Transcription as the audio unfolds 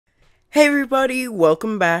Hey everybody,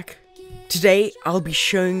 welcome back. Today I'll be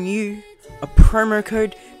showing you a promo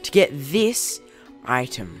code to get this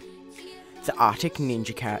item, the Arctic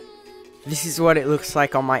Ninja Cat. This is what it looks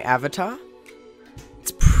like on my avatar.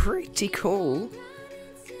 It's pretty cool.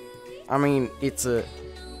 I mean, it's a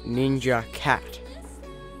ninja cat.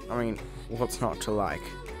 I mean, what's not to like?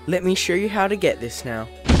 Let me show you how to get this now.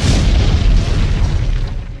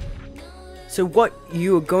 So what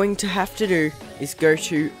you are going to have to do is go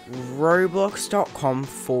to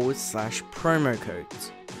roblox.com/promo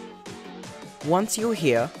codes. Once you're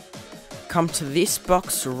here, come to this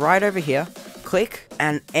box right over here, click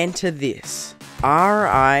and enter this.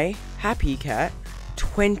 RI Happy Cat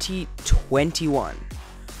 2021.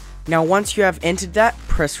 Now once you have entered that,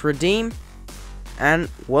 press redeem and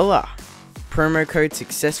voila! Promo code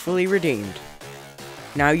successfully redeemed.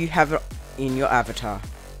 Now you have it in your avatar.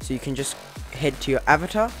 So you can just head to your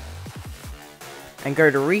avatar and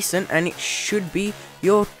go to recent, and it should be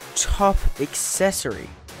your top accessory.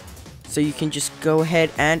 So you can just go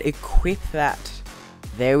ahead and equip that.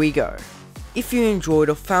 There we go. If you enjoyed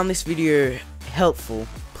or found this video helpful,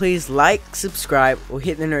 please like, subscribe, or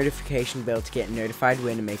hit the notification bell to get notified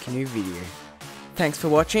when I make a new video. Thanks for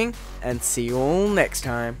watching, and see you all next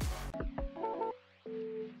time.